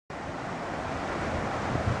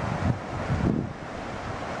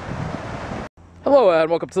Hello and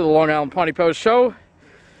welcome to the Long Island Piney Post Show.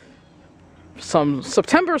 Some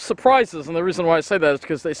September surprises, and the reason why I say that is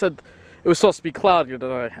because they said it was supposed to be cloudy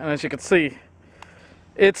today, and as you can see,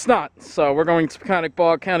 it's not. So we're going to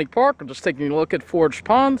Peconic County Park. We're just taking a look at Forge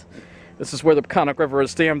Pond. This is where the Peconic River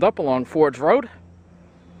is dammed up along Forge Road.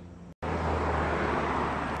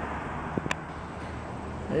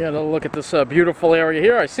 Yeah, look at this beautiful area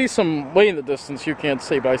here. I see some way in the distance you can't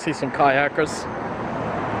see, but I see some kayakers.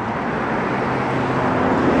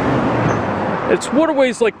 It's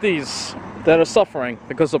waterways like these that are suffering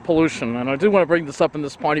because of pollution, and I do want to bring this up in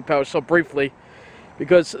this Piney Power Show briefly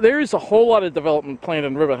because there is a whole lot of development planned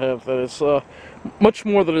in Riverhead that is much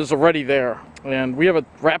more that is already there, and we have a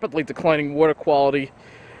rapidly declining water quality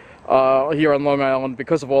here on Long Island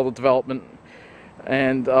because of all the development.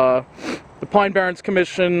 And the Pine Barrens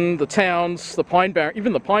Commission, the towns,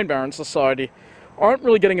 even the Pine Barrens Society aren't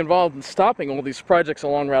really getting involved in stopping all these projects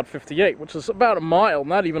along Route 58, which is about a mile,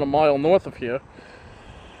 not even a mile north of here.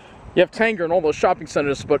 You have Tanger and all those shopping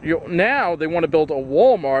centers, but now they want to build a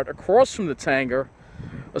Walmart across from the Tanger,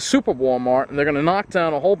 a super Walmart, and they're going to knock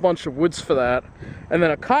down a whole bunch of woods for that, and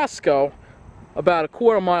then a Costco about a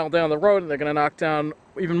quarter mile down the road, and they're going to knock down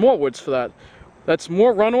even more woods for that. That's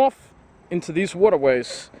more runoff into these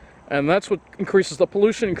waterways, and that's what increases the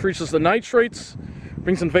pollution, increases the nitrates,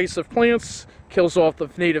 brings invasive plants, kills off the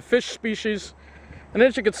native fish species, and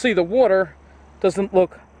as you can see, the water doesn't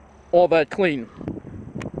look all that clean.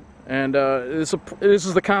 And this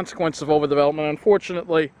is the consequence of overdevelopment.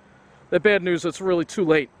 Unfortunately, the bad news is it's really too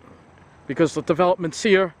late because the development's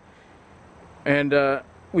here, and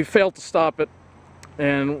we failed to stop it,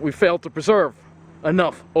 and we failed to preserve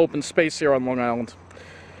enough open space here on Long Island.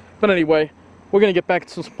 But anyway, we're going to get back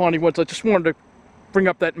to some Piney Woods. I just wanted to bring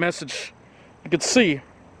up that message. You can see,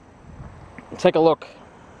 take a look.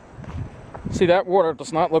 See, that water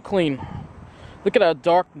does not look clean. Look at how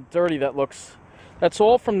dark and dirty that looks. That's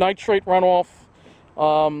all from nitrate runoff,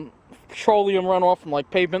 petroleum runoff from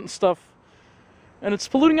like pavement and stuff. And it's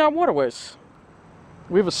polluting our waterways.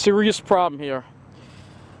 We have a serious problem here.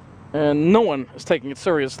 And no one is taking it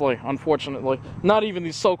seriously, unfortunately. Not even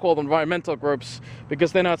these so-called environmental groups,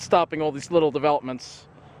 because they're not stopping all these little developments.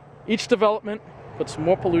 Each development puts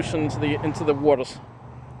more pollution into the waters.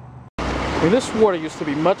 I mean, this water used to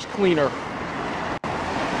be much cleaner,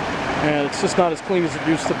 and it's just not as clean as it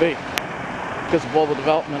used to be because of all the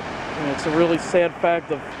development. And it's a really sad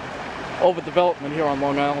fact of overdevelopment here on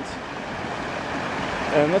Long Island.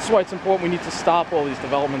 And that's why it's important we need to stop all these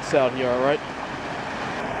developments out here, all right?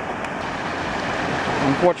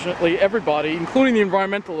 Unfortunately, everybody, including the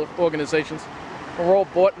environmental organizations, are all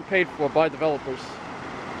bought and paid for by developers.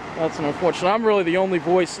 That's an unfortunate. I'm really the only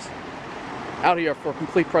voice out here for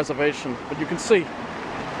complete preservation. But you can see,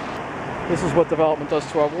 this is what development does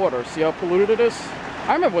to our water. See how polluted it is?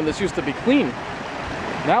 I remember when this used to be clean.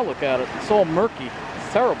 Now look at it. It's all murky.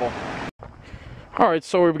 It's terrible. Alright,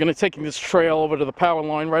 so we're going to be taking this trail over to the power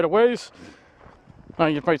line right away. Now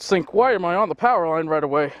you might think, why am I on the power line right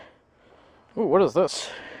away? Ooh, what is this?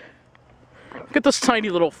 Look at this tiny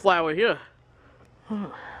little flower here. See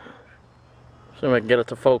if I can get it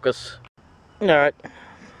to focus. Alright.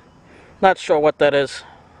 Not sure what that is.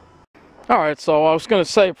 Alright, so I was going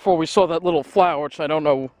to say before we saw that little flower, which I don't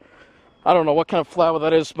know what kind of flower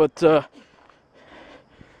that is, but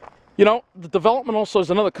you know, the development also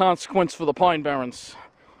is another consequence for the Pine Barrens.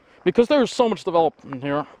 Because there is so much development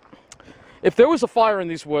here. If there was a fire in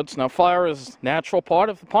these woods, now fire is a natural part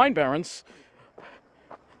of the Pine Barrens,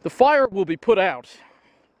 the fire will be put out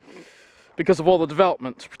because of all the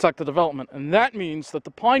development, to protect the development. And that means that the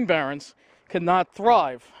Pine Barrens cannot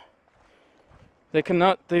thrive. They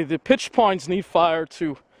cannot, the pitch pines need fire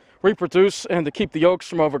to reproduce and to keep the oaks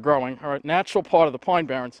from overgrowing. All right, natural part of the Pine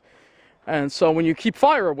Barrens. And so when you keep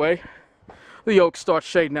fire away, the oaks start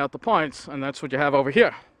shading out the pines, and that's what you have over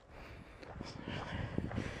here.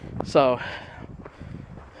 So,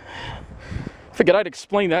 figured I'd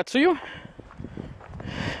explain that to you.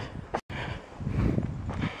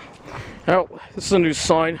 Now, this is a new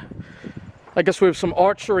sign. I guess we have some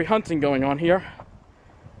archery hunting going on here.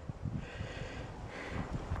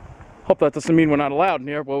 Hope that doesn't mean we're not allowed in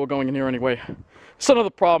here. Well, we're going in here anyway. It's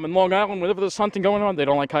another problem in Long Island. Whenever there's hunting going on, they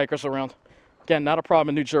don't like hikers around. Again, not a problem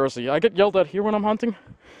in New Jersey. I get yelled at here when I'm hunting.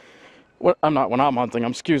 I'm not when I'm hunting,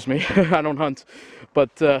 excuse me. I don't hunt.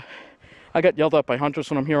 But I get yelled at by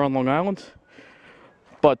hunters when I'm here on Long Island.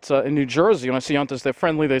 But in New Jersey, when I see hunters, they're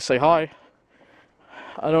friendly, they say hi.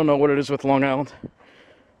 I don't know what it is with Long Island.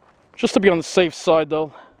 Just to be on the safe side,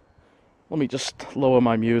 though, let me just lower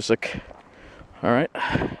my music. Alright?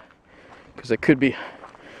 Because there could be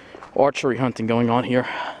archery hunting going on here.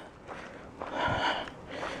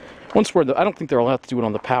 Once we're I don't think they're allowed to do it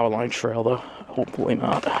on the power line trail, though. Hopefully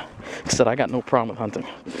not. Instead, I got no problem with hunting.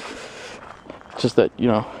 Just that, you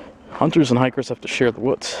know, hunters and hikers have to share the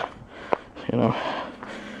woods. You know,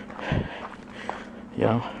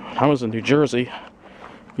 I was in New Jersey.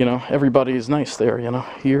 You know, everybody is nice there. You know,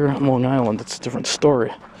 here on Long Island, it's a different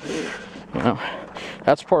story. You know,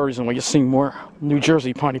 that's part of the reason why you're seeing more New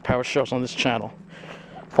Jersey Piney Power shows on this channel.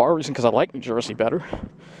 Part of the reason because I like New Jersey better.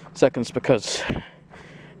 Second is because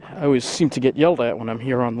I always seem to get yelled at when I'm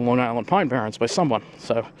here on the Long Island Pine Barrens by someone.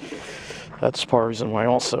 So that's part of the reason why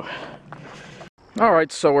also.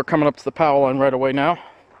 Alright, so we're coming up to the power line right away now.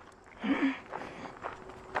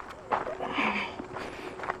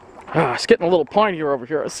 It's getting a little pinier over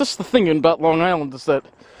here. It's just the thing about Long Island is that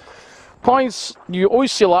pines, you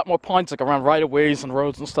always see a lot more pines like around right-of-ways and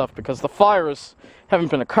roads and stuff because the fires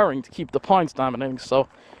haven't been occurring to keep the pines dominating. So,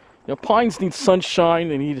 you know, pines need sunshine,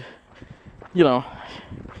 they need, you know,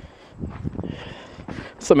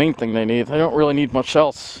 it's the main thing they need. They don't really need much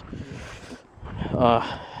else. Alright,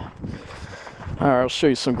 I'll show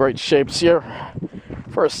you some great shapes here.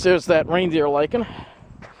 First, there's that reindeer lichen.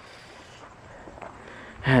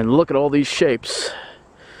 And look at all these shapes.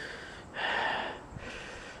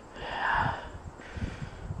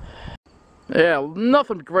 Yeah,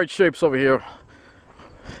 nothing but great shapes over here.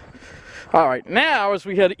 Alright, now as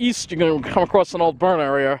we head east, you're going to come across an old burn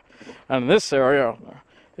area. And in this area,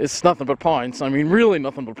 it's nothing but pines. I mean, really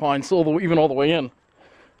nothing but pines, even all the way in.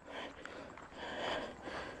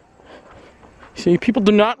 See, people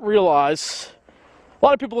do not realize. A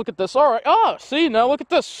lot of people look at this. Alright, see, now look at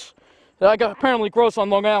this. That apparently grows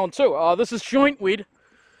on Long Island too. This is jointweed.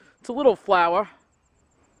 It's a little flower.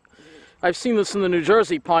 I've seen this in the New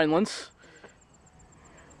Jersey pinelands.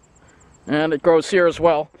 And it grows here as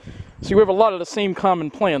well. So we have a lot of the same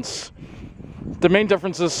common plants. The main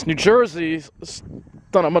difference is New Jersey's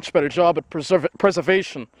done a much better job at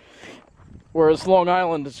preservation. Whereas Long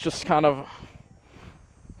Island is just kind of...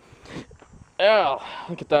 Yeah,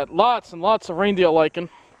 look at that. Lots and lots of reindeer lichen.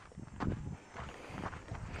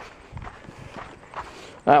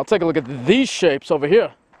 Now, take a look at these shapes over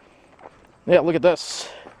here. Yeah, look at this.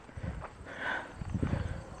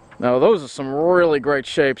 Now, those are some really great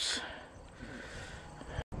shapes.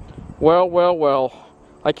 Well, well, well.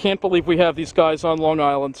 I can't believe we have these guys on Long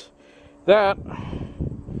Island. That,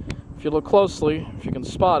 if you look closely, if you can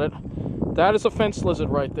spot it, that is a fence lizard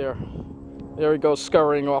right there. There he goes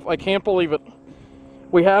scurrying off. I can't believe it.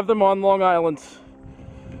 We have them on Long Island.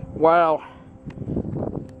 Wow.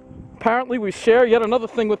 Apparently we share yet another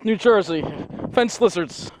thing with New Jersey. Fence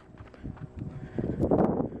lizards.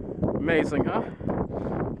 Amazing, huh?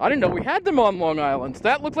 I didn't know we had them on Long Island.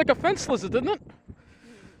 That looked like a fence lizard, didn't it?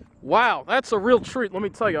 Wow, that's a real treat, let me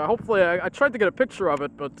tell you. Hopefully, I tried to get a picture of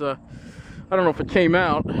it, but I don't know if it came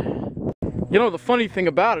out. You know, the funny thing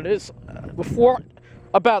about it is,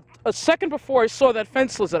 about a second before I saw that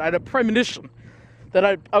fence lizard, I had a premonition that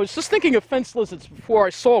I was just thinking of fence lizards before I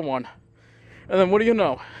saw one. And then what do you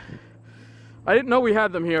know? I didn't know we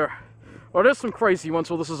had them here. Oh, there's some crazy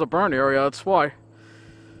ones. Well, this is a burn area, that's why.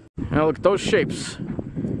 Now look at those shapes.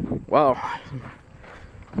 Wow.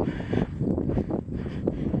 There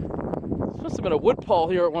must have been a wood pole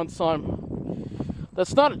here at one time.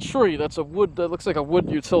 That's not a tree, that's a wood, that looks like a wood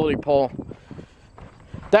utility pole.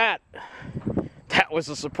 That was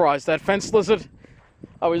a surprise. That fence lizard,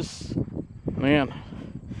 man.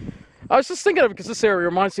 I was just thinking of it because this area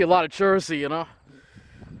reminds me a lot of Jersey, you know.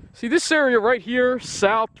 See, this area right here,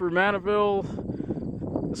 south through Maniville,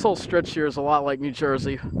 this whole stretch here is a lot like New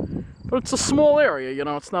Jersey. But it's a small area, you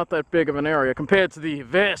know, it's not that big of an area compared to the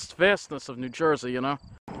vastness of New Jersey, you know.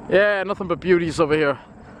 Yeah, nothing but beauties over here.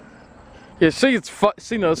 Yeah, see, this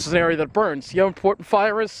is an area that burns. You know how important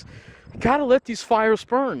fire is? You gotta let these fires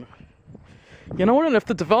burn. You know what, and if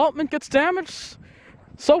the development gets damaged,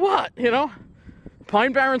 so what, you know?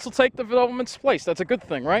 Pine Barrens will take the development's place, that's a good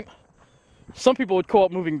thing, right? Some people would call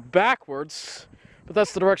it moving backwards, but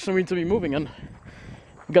that's the direction we need to be moving in.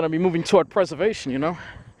 We're gonna be moving toward preservation, you know?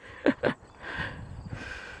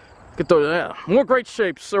 Get those, yeah. More great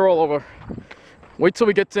shapes, they're all over. Wait till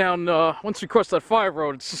we get down, once we cross that fire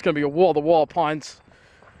road, it's just gonna be a wall-to-wall pines.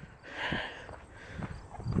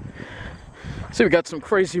 See, we got some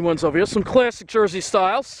crazy ones over here, some classic Jersey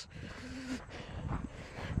styles.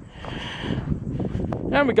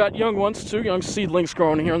 And we got young ones too, young seedlings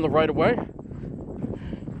growing here in the right-of-way.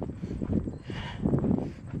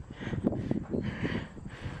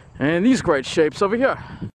 And these great shapes over here.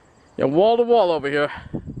 Yeah, wall to wall over here.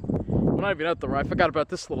 We're not even at the right. I forgot about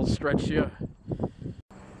this little stretch here.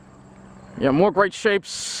 Yeah, more great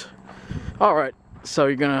shapes. Alright, so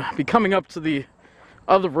you're gonna be coming up to the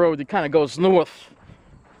other road that kind of goes north.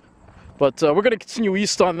 But we're going to continue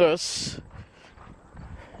east on this.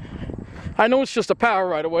 I know it's just a power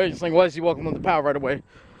right away. You're saying, why is he walking on the power right away?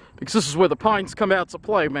 Because this is where the pines come out to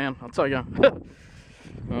play, man. I'll tell you. I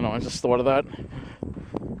don't know, I just thought of that.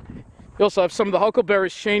 You also have some of the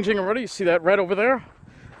huckleberries changing already. You see that red over there?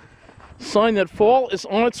 Sign that fall is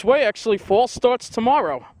on its way. Actually, fall starts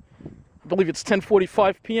tomorrow. I believe it's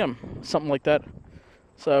 10:45 p.m., something like that.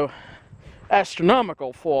 So,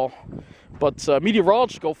 astronomical fall. But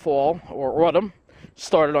meteorological fall, or autumn,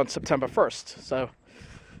 started on September 1st. So,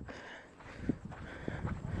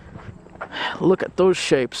 look at those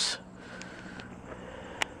shapes.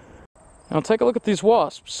 Now take a look at these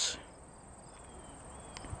wasps.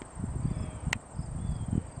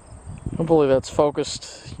 Hopefully that's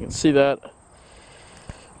focused. You can see that.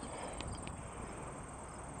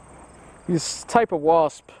 These type of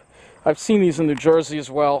wasp, I've seen these in New Jersey as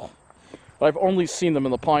well, but I've only seen them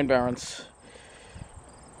in the Pine Barrens.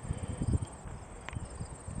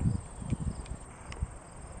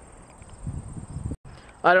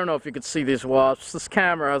 I don't know if you could see these wasps. This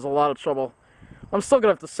camera has a lot of trouble. I'm still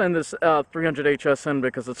gonna have to send this 300HS in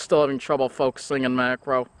because it's still having trouble focusing in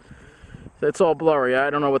macro. It's all blurry. I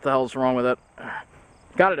don't know what the hell's wrong with it.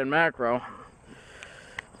 Got it in macro.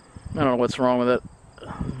 I don't know what's wrong with it.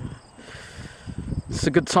 It's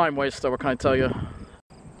a good time waster, what can I tell you?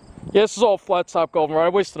 Yeah, this is all flat top goldenrod. I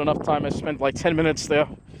wasted enough time. I spent like 10 minutes there.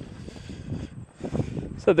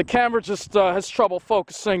 So the camera just has trouble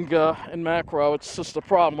focusing in macro. It's just a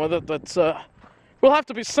problem with it. But we'll have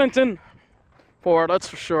to be sent in for it, that's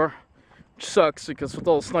for sure. Which sucks because with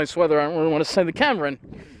all this nice weather, I don't really want to send the camera in.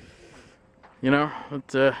 You know,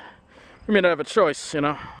 but we may not have a choice, you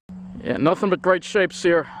know. Yeah, nothing but great shapes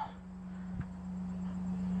here.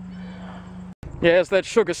 Yeah, it's that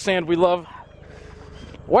sugar sand we love.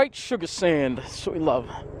 White sugar sand, that's what we love.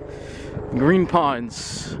 Green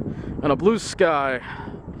pines and a blue sky.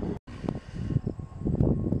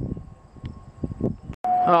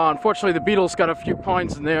 Unfortunately, the beetles got a few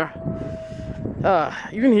pines in there.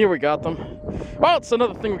 Even here we got them. Well, it's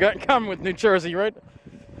another thing we got in common with New Jersey, right?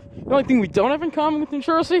 The only thing we don't have in common with New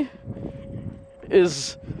Jersey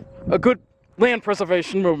is a good land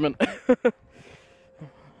preservation movement.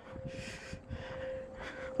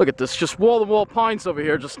 Look at this, just wall-to-wall pines over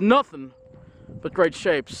here, just nothing but great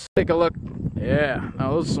shapes. Take a look. Yeah,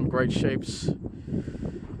 now those are some great shapes.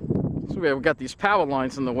 So we've got these power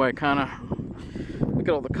lines in the way, kind of. Look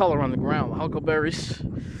at all the color on the ground, the huckleberries.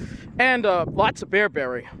 And lots of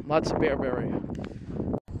bearberry, lots of bearberry.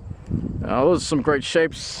 Now those are some great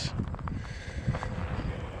shapes.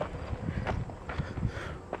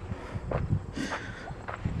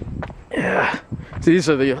 Yeah, these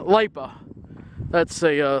are the Lipa. That's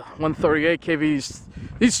a 138 kV.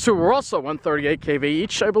 These two were also 138 kV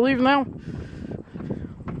each, I believe now.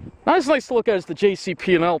 Not as nice to look at as the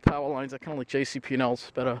JCP&L power lines. I kind of like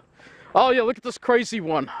JCP&Ls better. Oh yeah, look at this crazy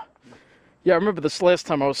one. Yeah, I remember this last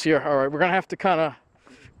time I was here. All right, we're gonna have to kind of.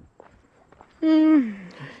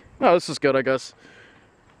 Oh, this is good, I guess.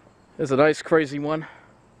 There's a nice crazy one.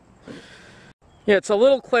 Yeah, it's a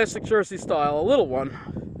little classic Jersey style, a little one.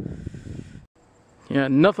 Yeah,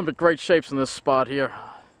 nothing but great shapes in this spot here.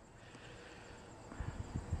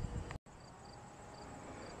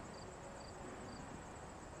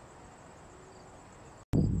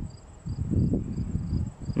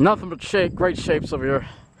 Nothing but great shapes over here.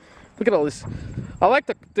 Look at all this. I like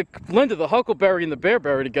the blend of the huckleberry and the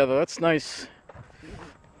bearberry together. That's nice.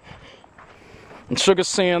 And sugar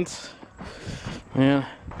sand. Yeah.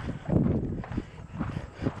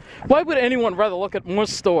 Why would anyone rather look at more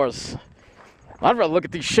stores? I'd rather look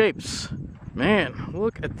at these shapes. Man,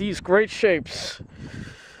 look at these great shapes.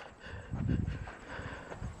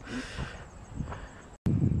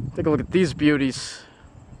 Take a look at these beauties.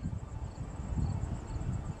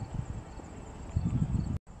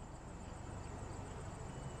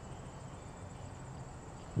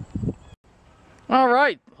 All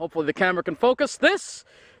right, hopefully the camera can focus. This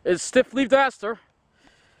is stiff-leaved aster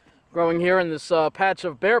growing here in this patch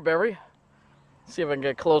of bearberry. See if I can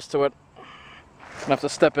get close to it. I'm gonna have to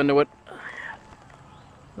step into it.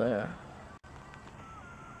 There.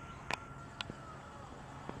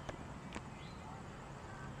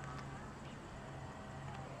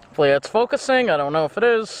 Hopefully that's focusing. I don't know if it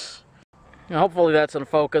is. Hopefully that's in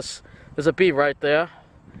focus. There's a bee right there.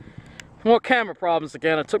 More camera problems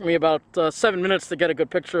again. It took me about 7 minutes to get a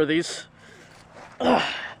good picture of these.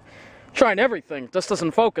 Trying everything, just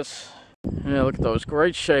doesn't focus. Yeah, look at those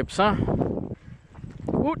great shapes, huh?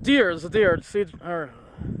 Ooh, deer, there's a deer.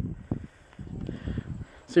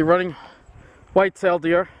 See running white-tailed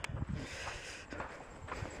deer.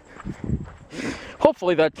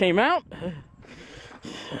 Hopefully that came out.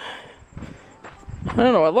 I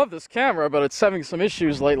don't know, I love this camera, but it's having some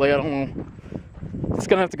issues lately. I don't know. It's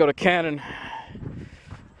gonna have to go to Canon.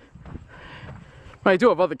 I do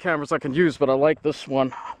have other cameras I can use, but I like this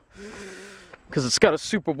one because it's got a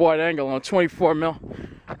super wide angle on a 24 mil.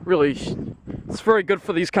 Really, it's very good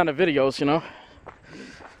for these kind of videos, you know.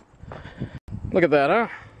 Look at that, huh?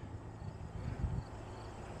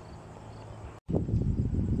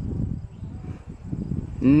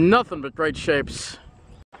 Nothing but great shapes.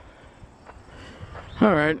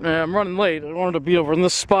 Alright, I'm running late. I wanted to be over in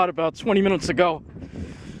this spot about 20 minutes ago.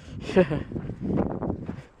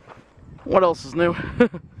 What else is new?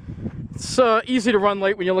 It's easy to run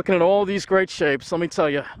late when you're looking at all these great shapes, let me tell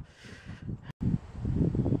you.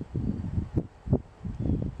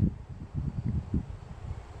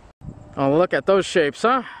 Oh, look at those shapes,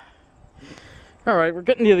 huh? Alright, we're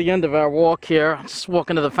getting near the end of our walk here. Just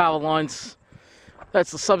walking to the power lines.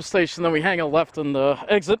 That's the substation, then we hang a left on the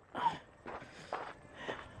exit.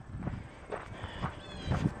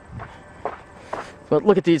 But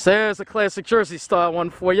look at these, there's a classic Jersey style one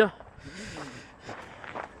for you.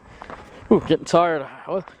 Ooh, getting tired.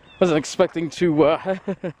 I wasn't expecting to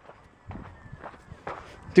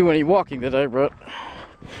do any walking today, but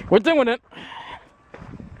we're doing it.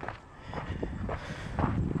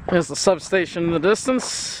 There's the substation in the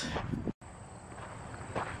distance.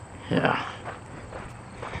 Yeah.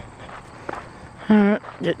 Alright,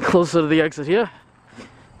 getting closer to the exit here.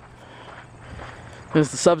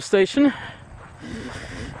 There's the substation.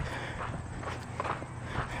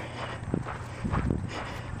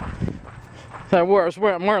 I'm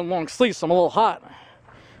wearing long sleeves, so I'm a little hot.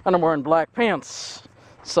 And I'm wearing black pants.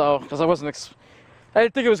 So, because I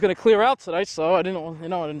didn't think it was going to clear out today, so I didn't,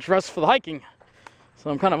 I didn't dress for the hiking. So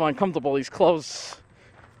I'm kind of uncomfortable, these clothes.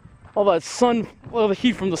 All that sun, all the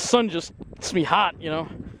heat from the sun just gets me hot, you know.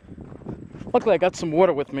 Luckily I got some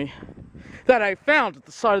water with me that I found at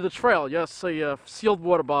the side of the trail. Yes, a sealed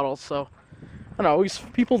water bottle, so, I don't know,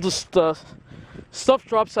 people just, stuff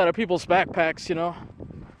drops out of people's backpacks, you know.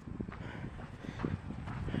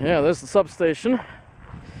 Yeah, there's the substation.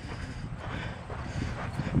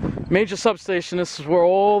 Major substation, this is where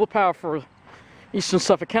all the power for Eastern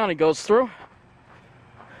Suffolk County goes through.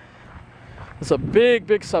 It's a big,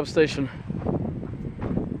 big substation.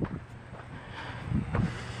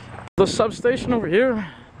 The substation over here.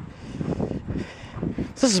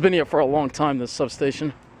 This has been here for a long time, this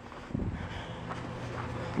substation.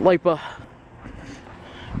 LIPA.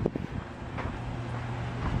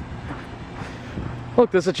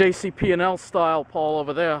 Look, there's a JCP&L style pole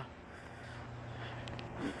over there.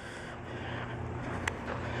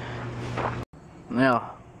 Yeah.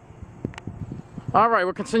 Alright,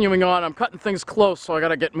 we're continuing on. I'm cutting things close, so I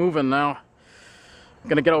gotta get moving now. I'm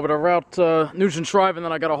gonna get over to Route Nugent Drive, and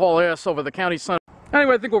then I gotta haul ass over the county center.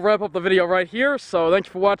 Anyway, I think we'll wrap up the video right here. So thank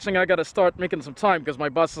you for watching. I gotta start making some time because my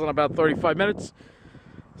bus is in about 35 minutes.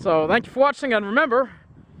 So thank you for watching, and remember,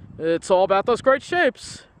 it's all about those great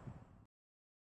shapes.